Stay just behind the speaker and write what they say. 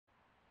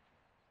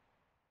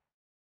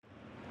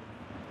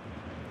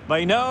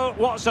They know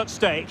what's at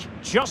stake.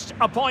 Just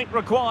a point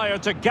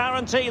required to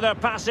guarantee their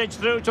passage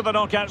through to the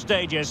knockout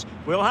stages.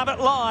 We'll have it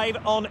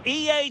live on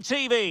EA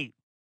TV.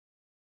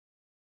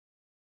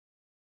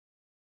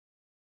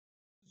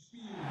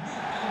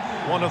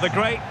 One of the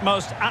great,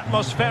 most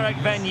atmospheric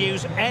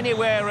venues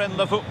anywhere in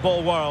the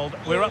football world.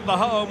 We're at the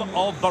home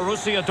of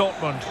Borussia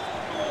Dortmund.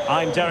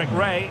 I'm Derek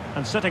Ray,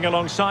 and sitting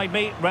alongside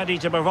me, ready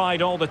to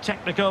provide all the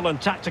technical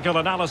and tactical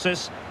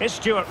analysis, is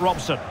Stuart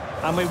Robson.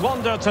 And we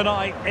wonder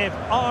tonight if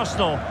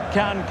Arsenal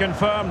can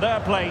confirm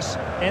their place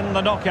in the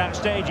knockout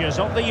stages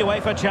of the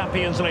UEFA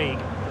Champions League.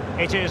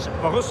 It is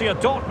Borussia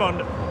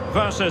Dortmund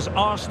versus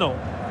Arsenal.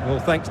 Well,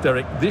 thanks,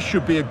 Derek. This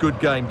should be a good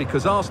game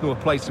because Arsenal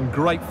have played some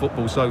great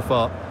football so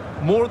far.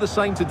 More of the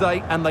same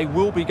today, and they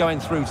will be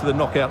going through to the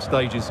knockout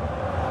stages.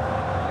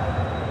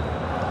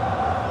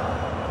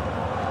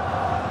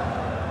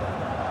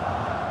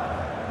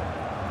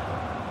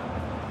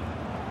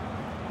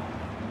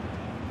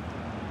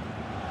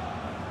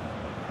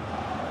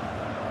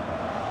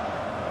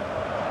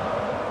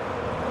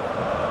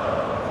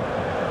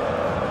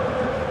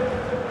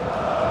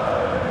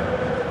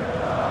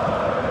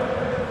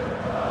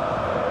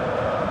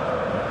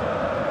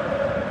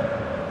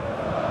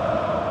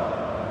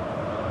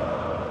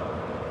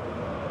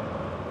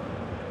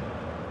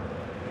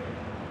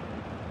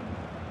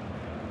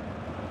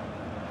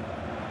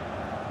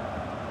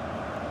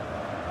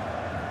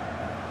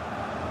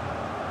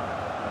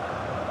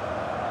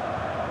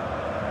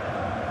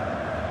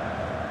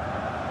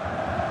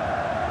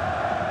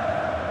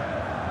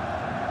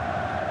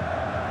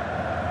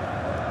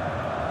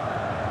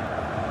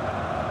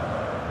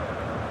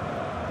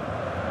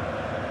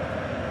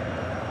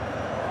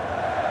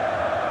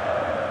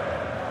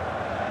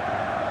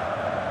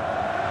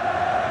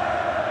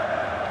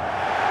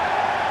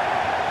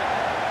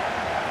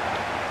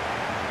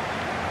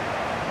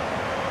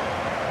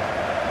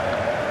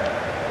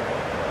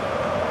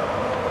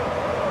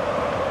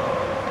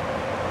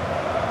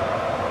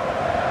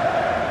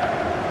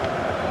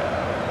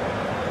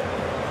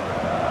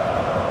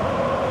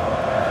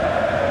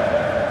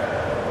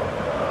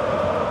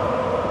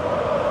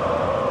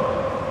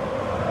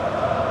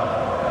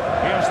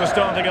 The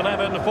starting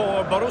 11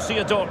 for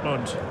Borussia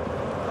Dortmund.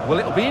 Well,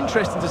 it'll be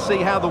interesting to see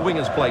how the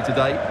wingers play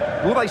today.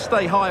 Will they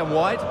stay high and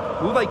wide?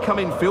 Will they come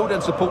in field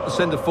and support the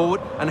centre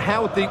forward? And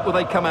how deep will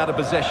they come out of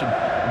possession?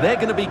 They're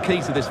going to be key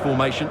to this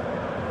formation.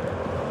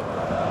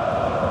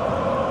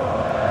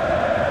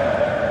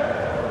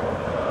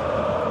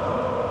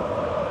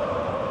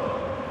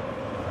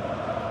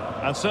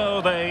 And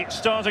so the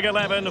starting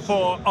 11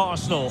 for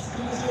Arsenal.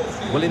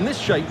 Well, in this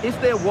shape, if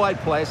their wide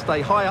players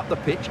stay high up the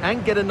pitch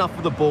and get enough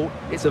of the ball,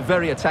 it's a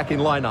very attacking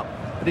lineup.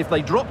 But if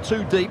they drop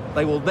too deep,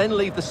 they will then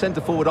leave the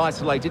centre forward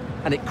isolated,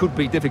 and it could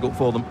be difficult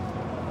for them.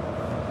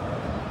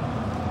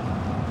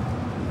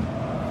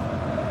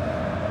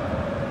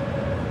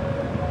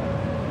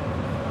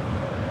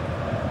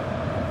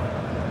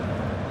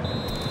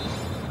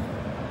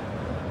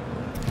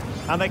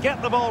 And they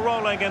get the ball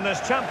rolling in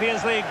this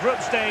Champions League group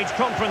stage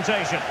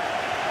confrontation.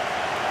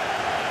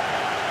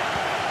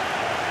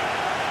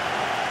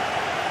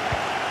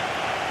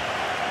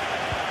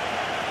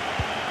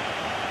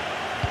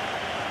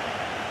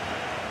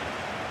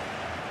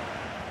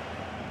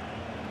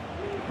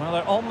 Well,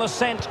 they're on the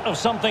scent of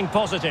something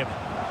positive.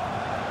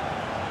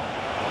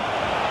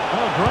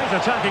 Oh, great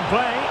attacking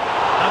play.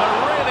 And a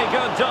really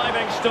good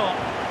diving stop.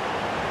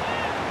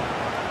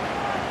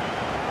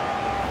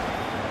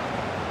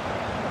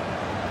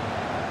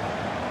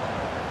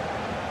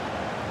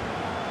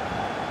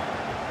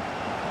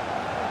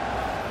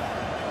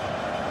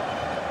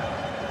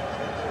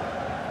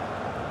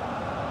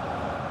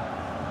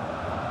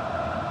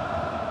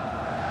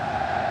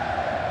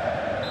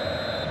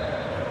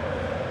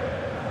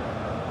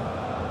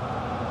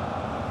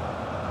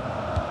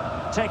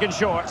 Taken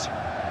short.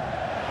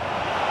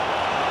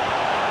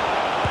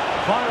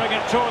 Firing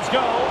it towards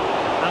goal.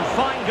 And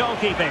fine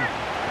goalkeeping.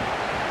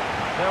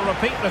 They'll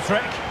repeat the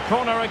trick.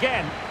 Corner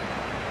again.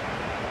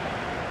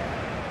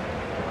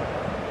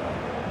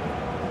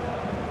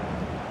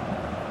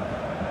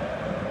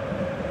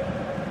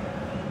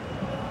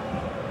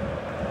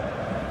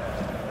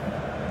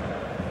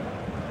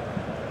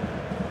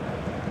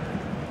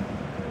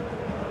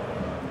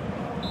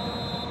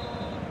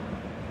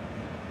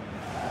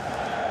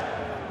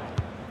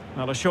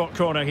 Well, a short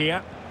corner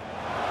here.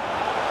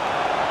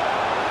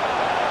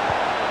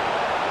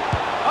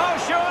 Oh,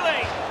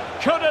 surely!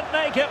 Couldn't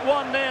make it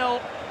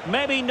 1-0.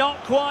 Maybe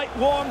not quite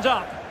warmed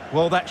up.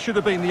 Well, that should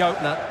have been the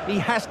opener. He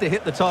has to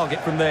hit the target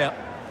from there.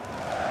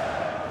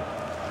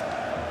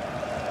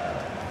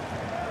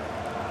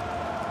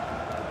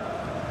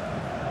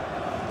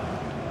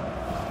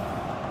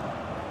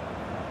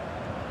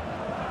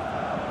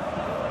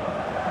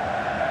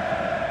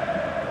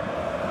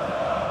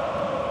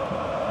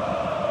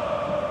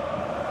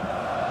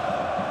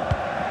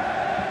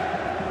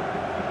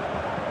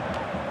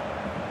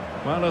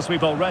 Well, as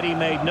we've already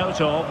made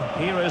note of,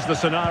 here is the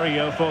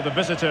scenario for the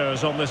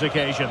visitors on this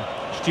occasion.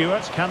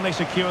 Stuart, can they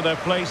secure their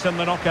place in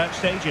the knockout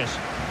stages?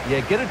 Yeah,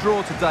 get a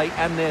draw today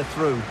and they're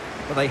through.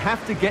 But they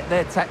have to get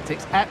their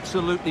tactics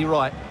absolutely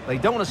right. They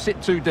don't want to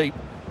sit too deep.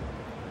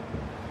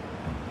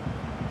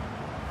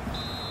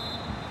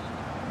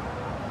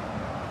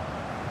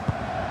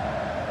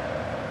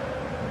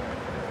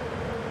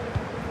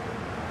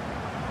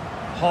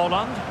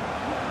 Holland.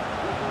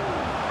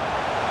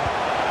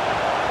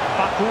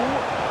 Baku.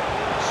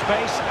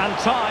 Space and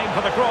time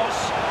for the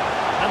cross.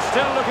 And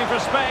still looking for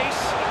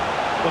space.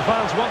 The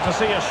fans want to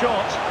see a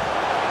shot.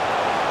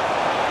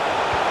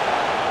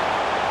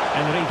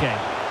 Enrique.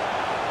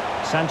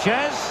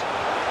 Sanchez.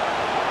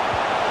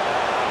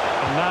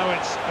 And now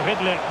it's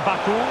Ridley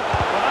Baku.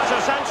 Renato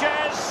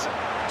Sanchez.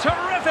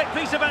 Terrific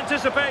piece of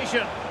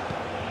anticipation.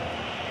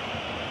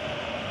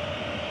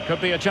 Could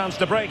be a chance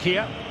to break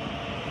here.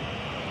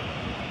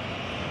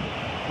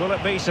 Will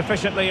it be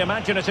sufficiently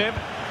imaginative?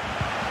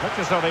 Looks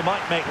as though they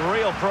might make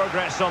real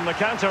progress on the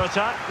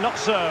counter-attack. Not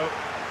so.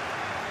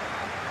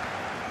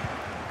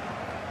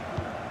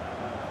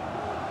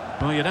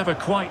 Well, you never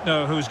quite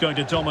know who's going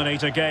to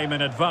dominate a game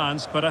in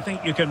advance, but I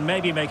think you can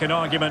maybe make an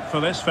argument for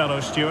this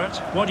fellow, Stuart.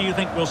 What do you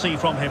think we'll see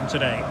from him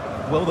today?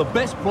 Well, the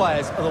best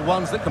players are the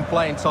ones that can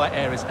play in tight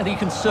areas, and he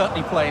can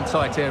certainly play in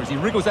tight areas. He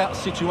wriggles out of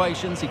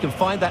situations, he can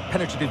find that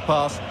penetrative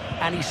pass,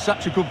 and he's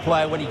such a good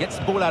player when he gets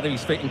the ball out of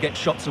his feet and gets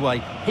shots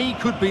away. He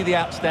could be the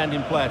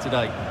outstanding player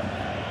today.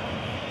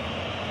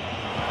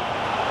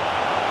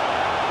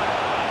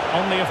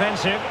 On the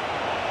offensive.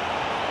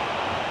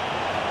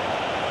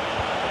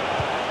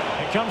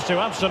 It comes to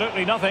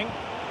absolutely nothing.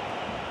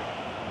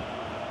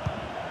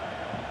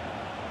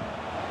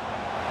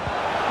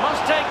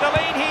 Must take the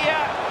lead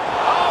here.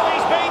 Oh,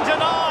 he's been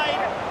denied.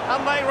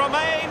 And they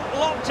remain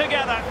locked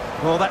together.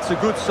 Well, that's a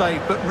good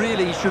save, but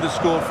really he should have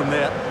scored from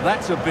there.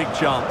 That's a big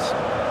chance.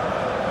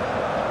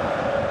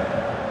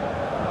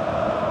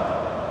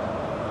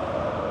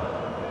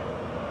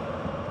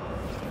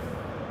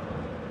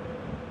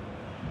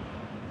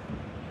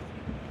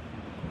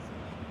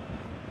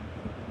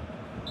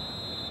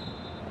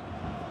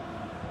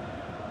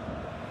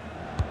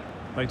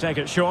 They take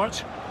it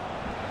short.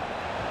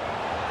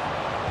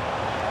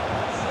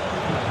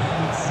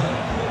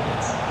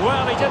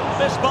 Well, he didn't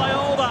miss by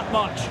all that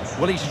much.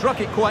 Well, he struck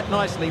it quite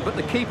nicely, but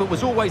the keeper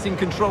was always in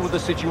control of the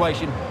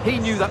situation. He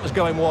knew that was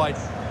going wide.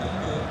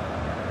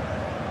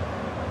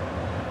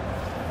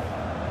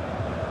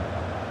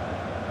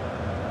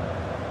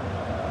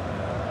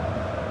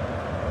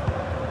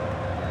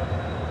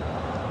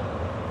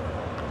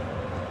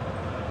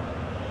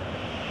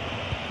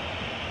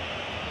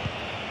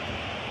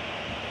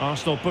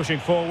 Arsenal pushing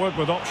forward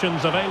with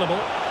options available.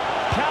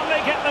 Can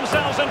they get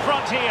themselves in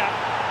front here?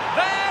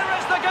 There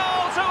is the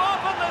goal to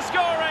open the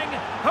scoring.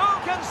 Who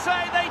can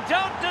say they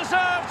don't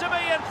deserve to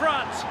be in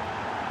front?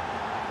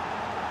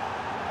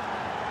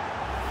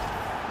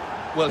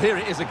 Well, here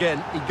it is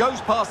again. He goes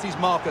past his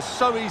marker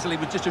so easily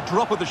with just a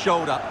drop of the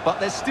shoulder, but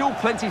there's still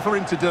plenty for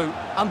him to do.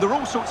 Under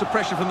all sorts of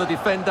pressure from the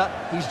defender,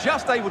 he's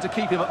just able to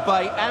keep him at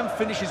bay and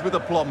finishes with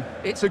aplomb.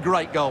 It's a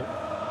great goal.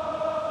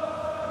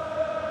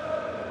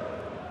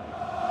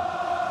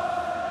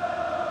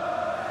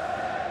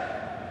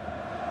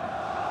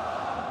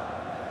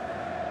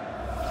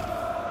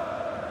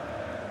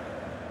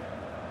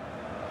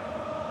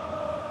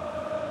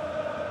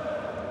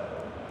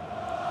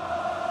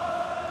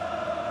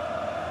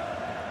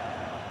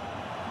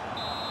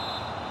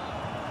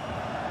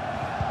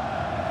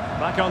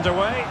 Back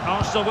underway,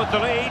 Arsenal with the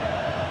lead.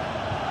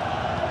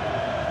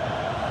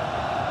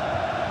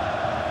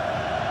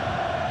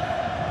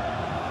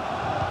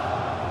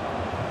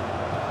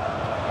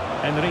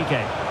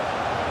 Enrique.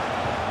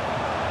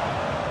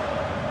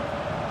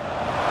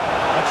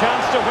 A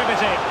chance to whip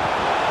it in.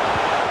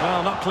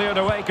 Well, not cleared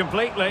away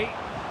completely.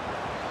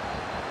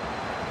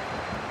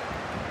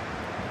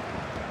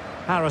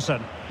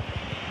 Harrison.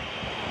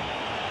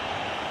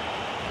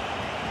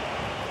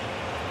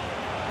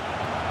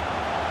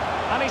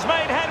 And he's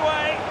made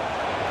headway.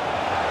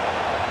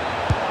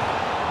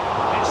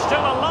 It's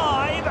still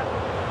alive.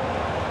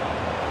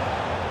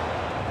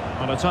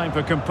 And a time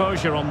for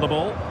composure on the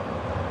ball.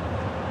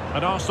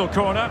 An Arsenal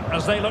corner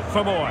as they look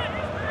for more.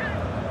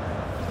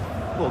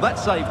 Well, that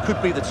save could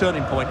be the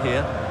turning point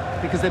here,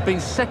 because they've been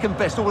second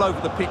best all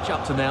over the pitch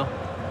up to now.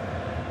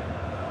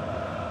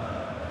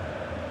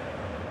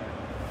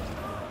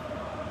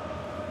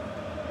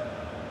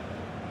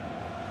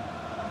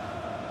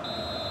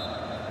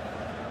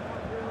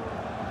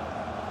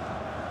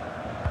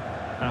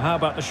 Now, how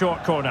about the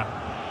short corner?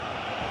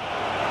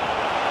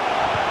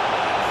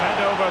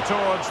 Fed over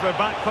towards the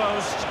back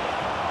post.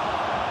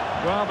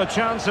 Well, the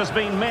chance has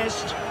been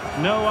missed.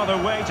 No other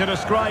way to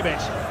describe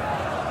it.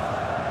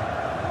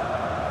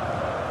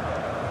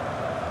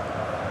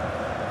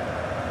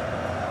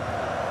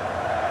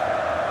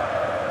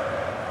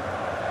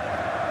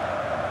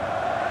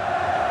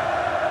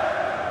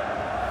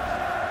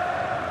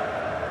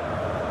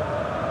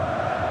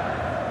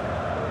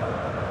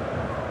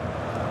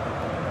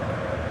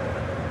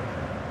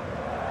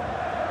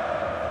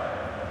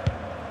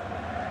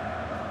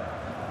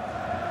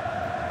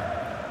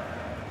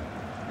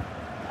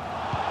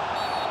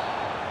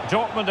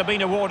 Dortmund have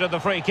been awarded the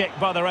free kick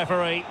by the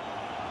referee.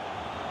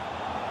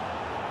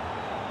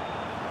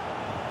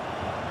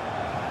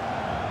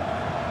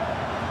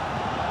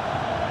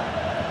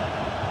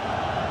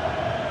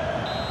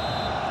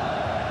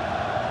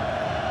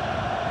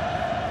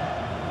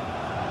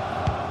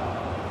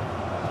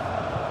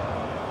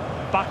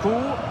 Baku,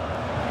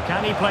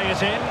 can he play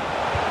it in?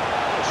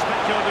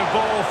 Speculative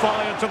ball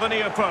fired to the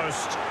near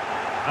post.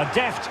 A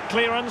deft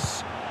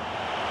clearance.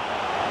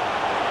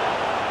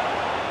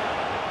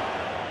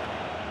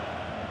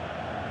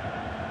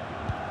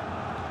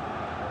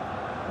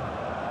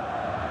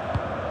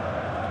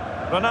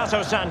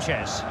 Renato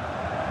Sanchez.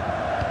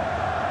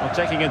 Well,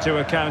 taking into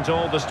account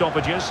all the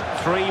stoppages,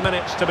 3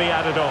 minutes to be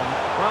added on.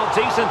 Well,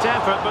 decent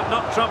effort, but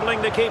not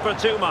troubling the keeper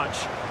too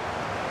much.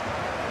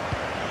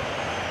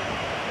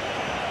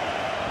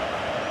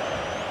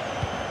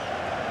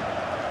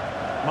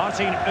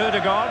 Martin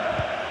Ødegaard.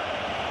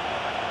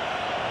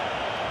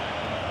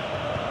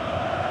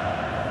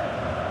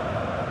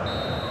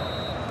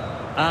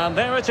 And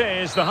there it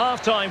is, the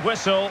half-time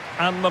whistle,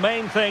 and the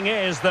main thing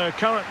is they're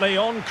currently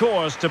on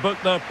course to book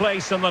their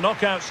place in the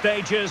knockout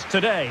stages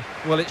today.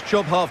 Well, it's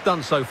job half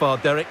done so far,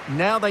 Derek.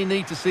 Now they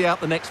need to see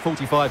out the next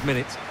 45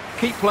 minutes.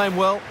 Keep playing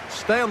well,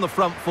 stay on the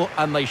front foot,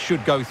 and they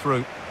should go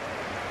through.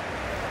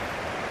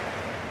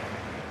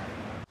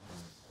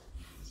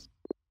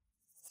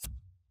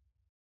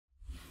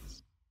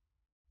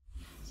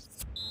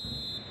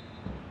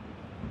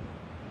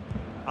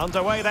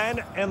 Underway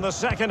then in the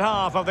second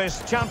half of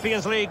this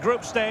Champions League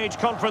group stage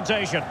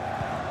confrontation.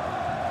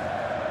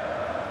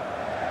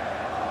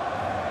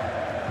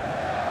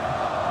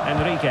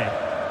 Enrique.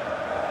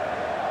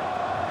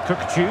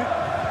 Kukçu.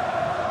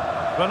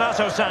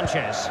 Renato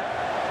Sanchez.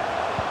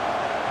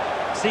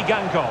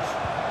 Sigankov.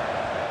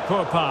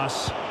 Poor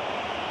pass.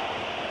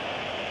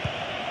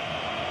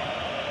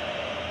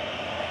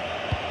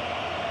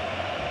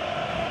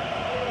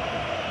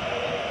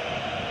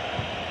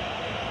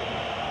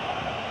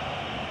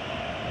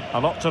 A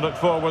lot to look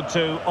forward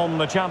to on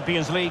the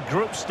Champions League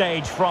group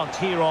stage front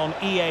here on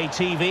EA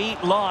TV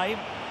Live.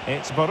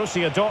 It's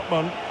Borussia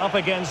Dortmund up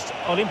against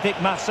Olympique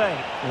Marseille.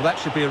 Well, that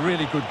should be a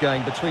really good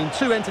game between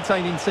two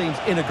entertaining teams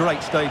in a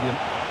great stadium.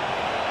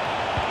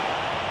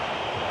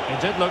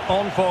 It did look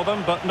on for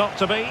them, but not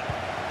to be.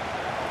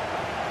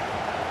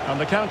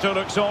 And the counter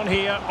looks on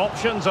here,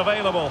 options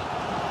available.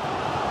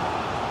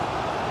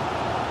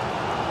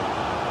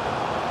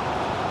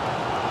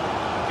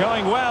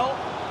 Going well.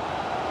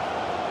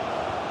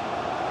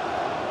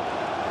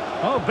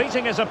 Oh,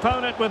 beating his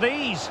opponent with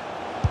ease.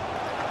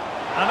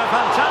 And a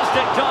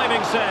fantastic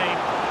diving save.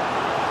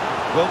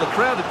 Well, the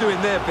crowd are doing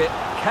their bit.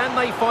 Can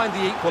they find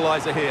the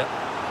equaliser here?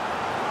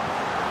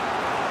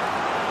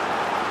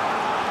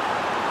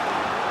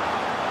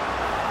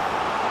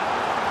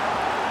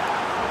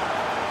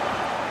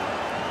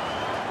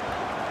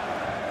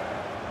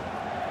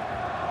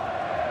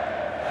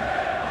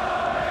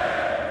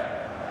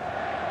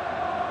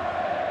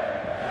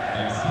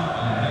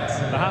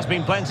 There has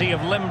been plenty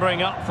of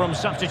limbering up from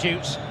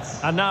substitutes,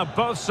 and now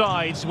both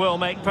sides will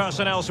make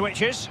personnel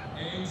switches.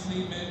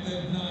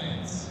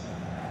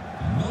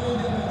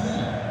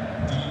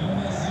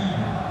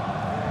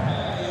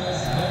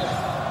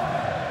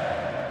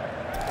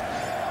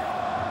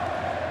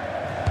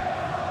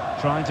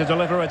 Trying to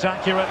deliver it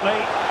accurately.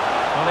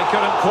 Well, he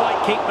couldn't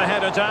quite keep the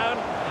header down.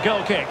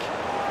 Goal kick.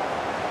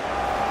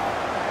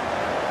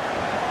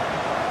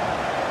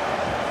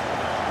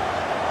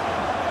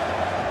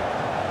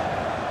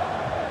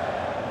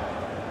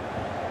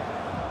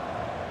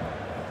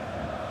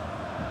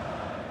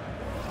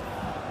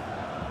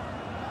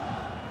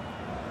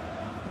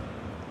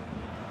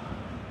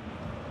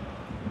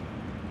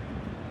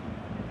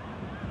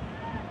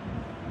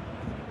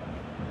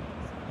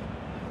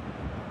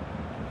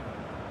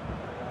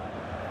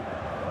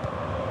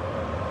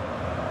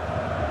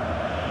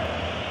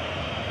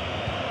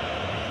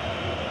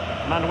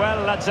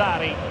 Manuel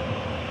Lazzari.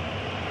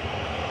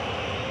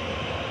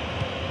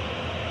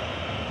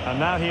 And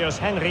now here's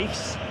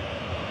Henrichs.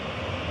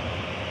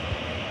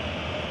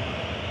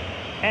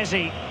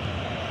 Ezzy.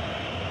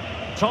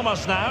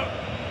 Thomas now.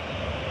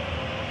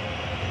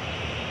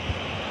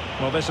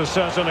 Well, this is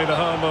certainly the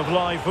home of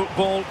live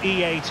football,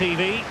 EA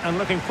TV, and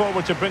looking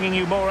forward to bringing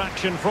you more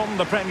action from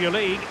the Premier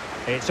League.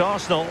 It's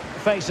Arsenal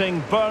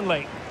facing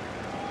Burnley.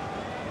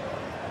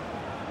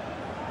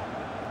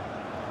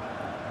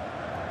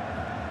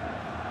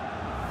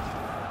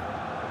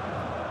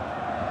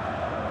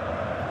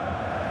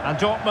 And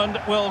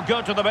Dortmund will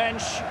go to the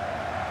bench.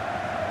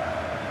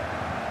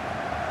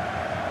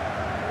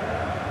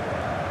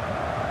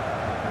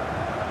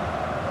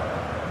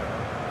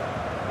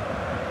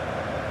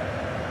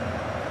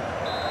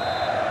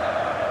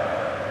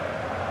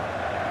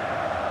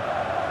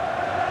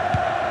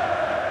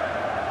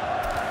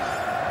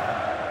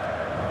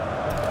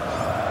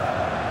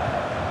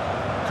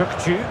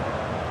 Kukçu.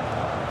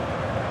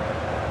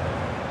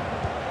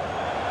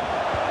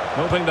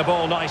 Moving the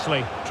ball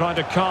nicely, trying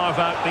to carve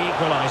out the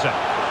equaliser.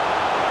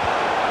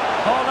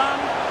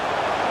 Holland.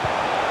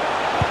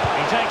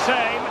 He takes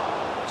aim.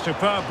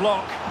 Superb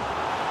block.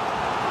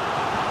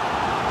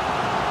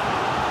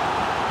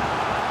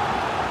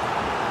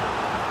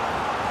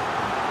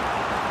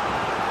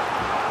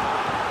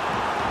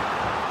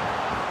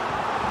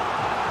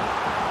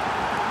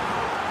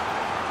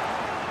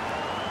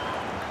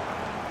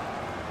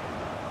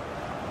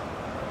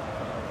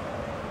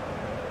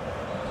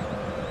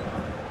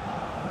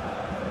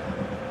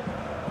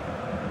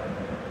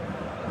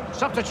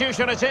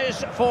 Substitution it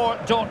is for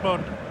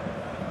Dortmund.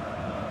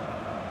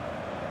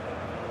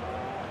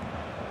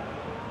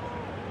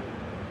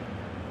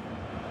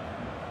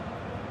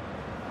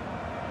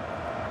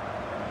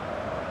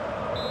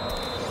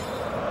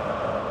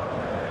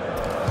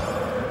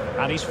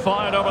 And he's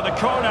fired over the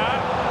corner.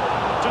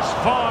 Just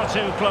far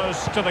too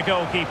close to the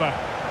goalkeeper.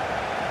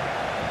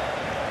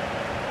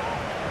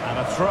 And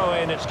a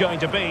throw-in it's going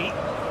to be.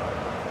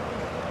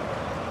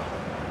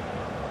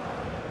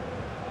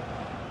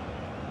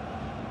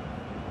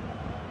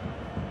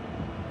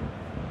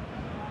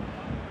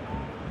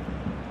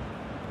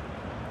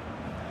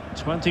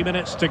 "20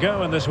 minutes to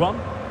go in this one.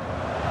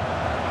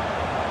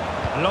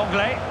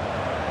 Longley.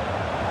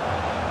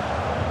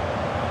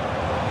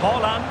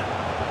 Holland.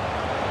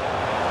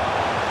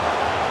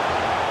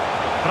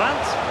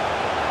 Brandt.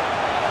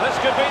 This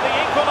could be the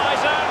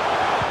equaliser.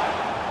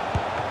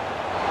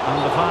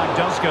 And the flag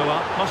does go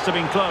up. Must have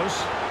been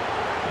close.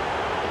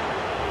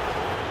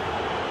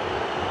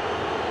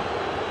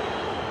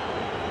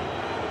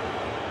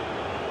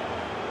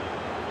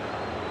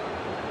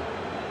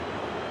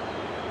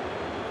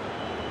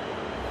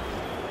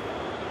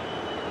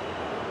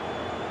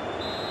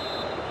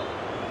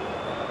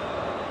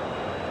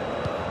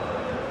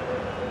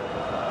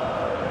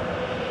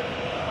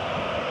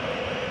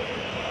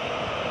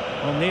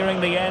 Well, nearing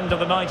the end of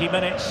the 90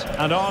 minutes,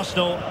 and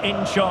Arsenal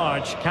in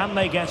charge. Can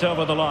they get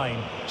over the line?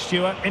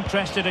 Stuart,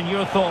 interested in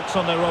your thoughts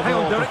on their overall Hang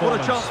on, Derek,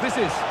 performance. what a chance this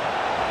is.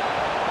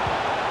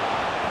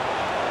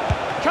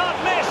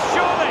 Can't miss,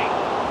 surely!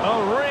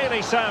 Oh,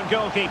 really sound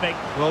goalkeeping.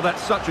 Well,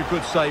 that's such a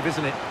good save,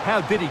 isn't it?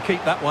 How did he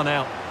keep that one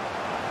out?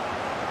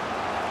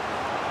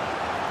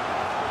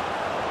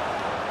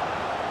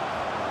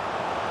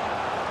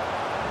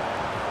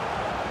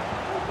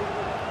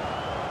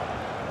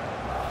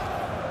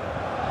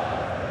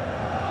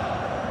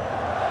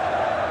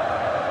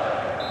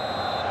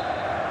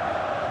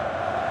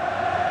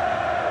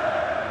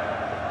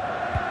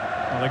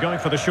 They're going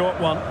for the short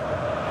one. It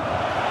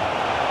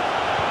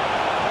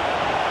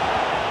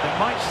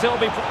might still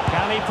be...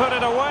 Can he put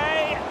it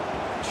away?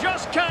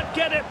 Just can't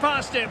get it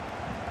past him.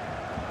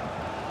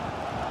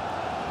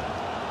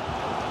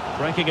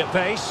 Breaking at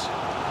pace.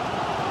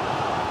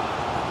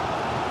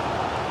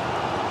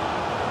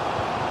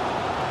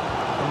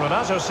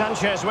 Renato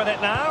Sanchez with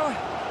it now.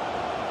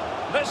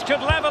 This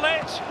could level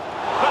it.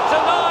 But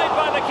denied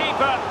by the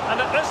keeper. And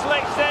at this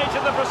late stage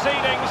of the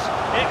proceedings,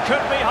 it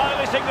could be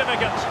highly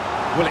significant.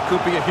 Well, it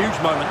could be a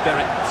huge moment,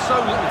 Derek. So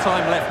little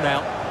time left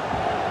now.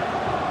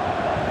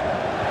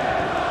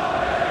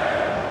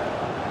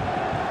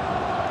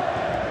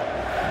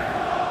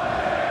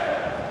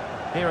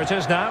 Here it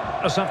is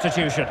now, a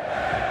substitution.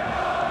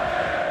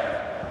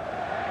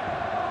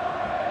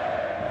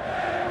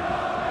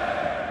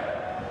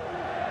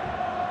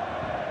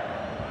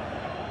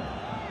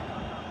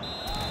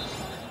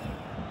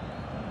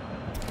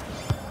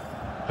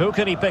 Who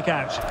can he pick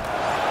out?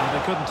 And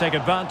they couldn't take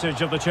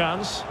advantage of the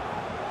chance.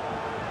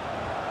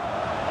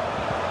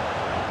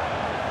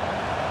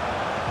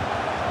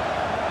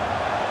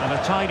 And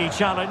a tidy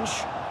challenge.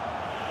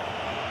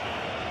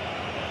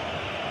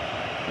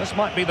 This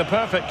might be the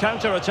perfect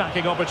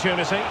counter-attacking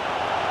opportunity.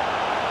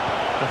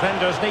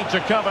 Defenders need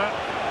to cover.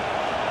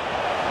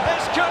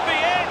 This could be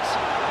it!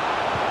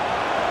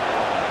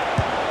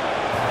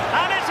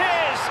 And it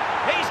is!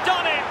 He's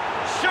done it!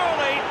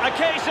 Surely a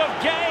case of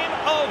game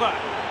over.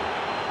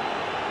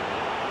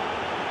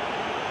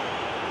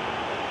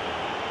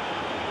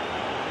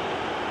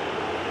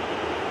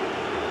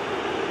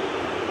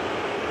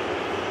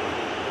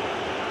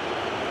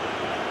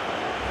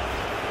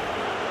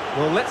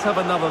 Well, let's have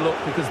another look,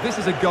 because this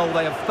is a goal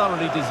they have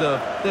thoroughly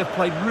deserved. They've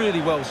played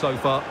really well so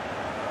far.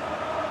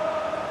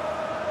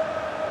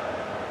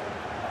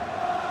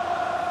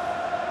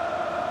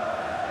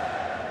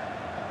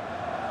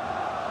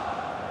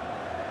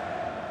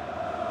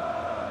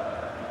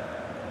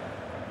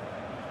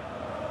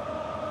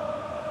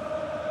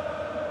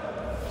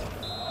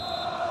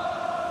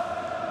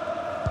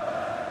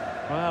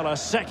 Well, a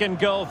second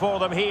goal for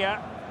them here.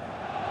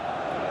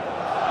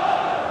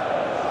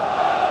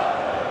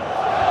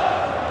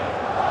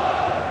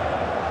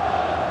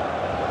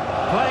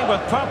 Playing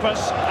with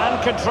purpose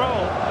and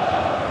control.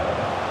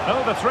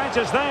 Oh, the threat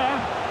is there.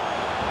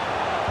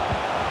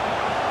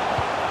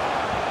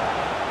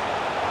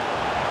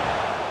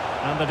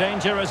 And the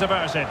danger is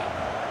averted.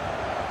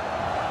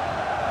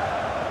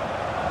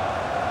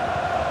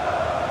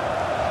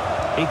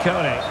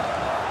 Ikone.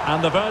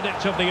 And the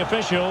verdict of the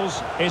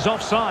officials is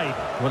offside.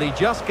 Well, he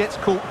just gets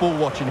caught ball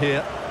watching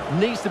here.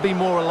 Needs to be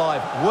more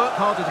alive, work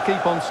harder to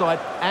keep onside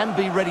and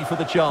be ready for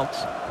the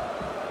chance.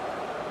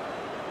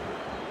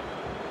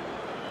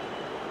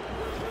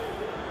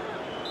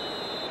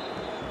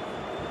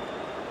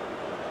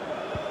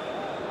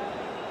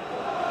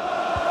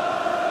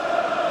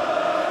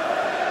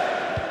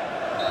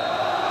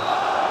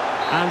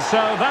 And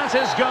so that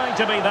is going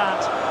to be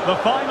that. The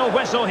final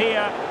whistle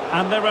here,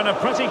 and they're in a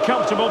pretty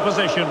comfortable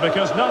position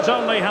because not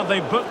only have they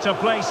booked a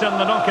place in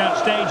the knockout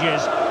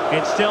stages,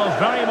 it's still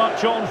very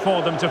much on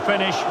for them to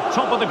finish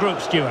top of the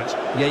group, Stuart.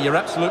 Yeah, you're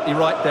absolutely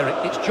right, Derek.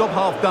 It's job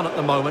half done at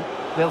the moment.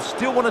 They'll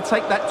still want to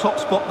take that top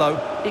spot, though.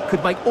 It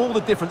could make all the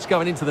difference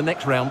going into the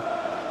next round.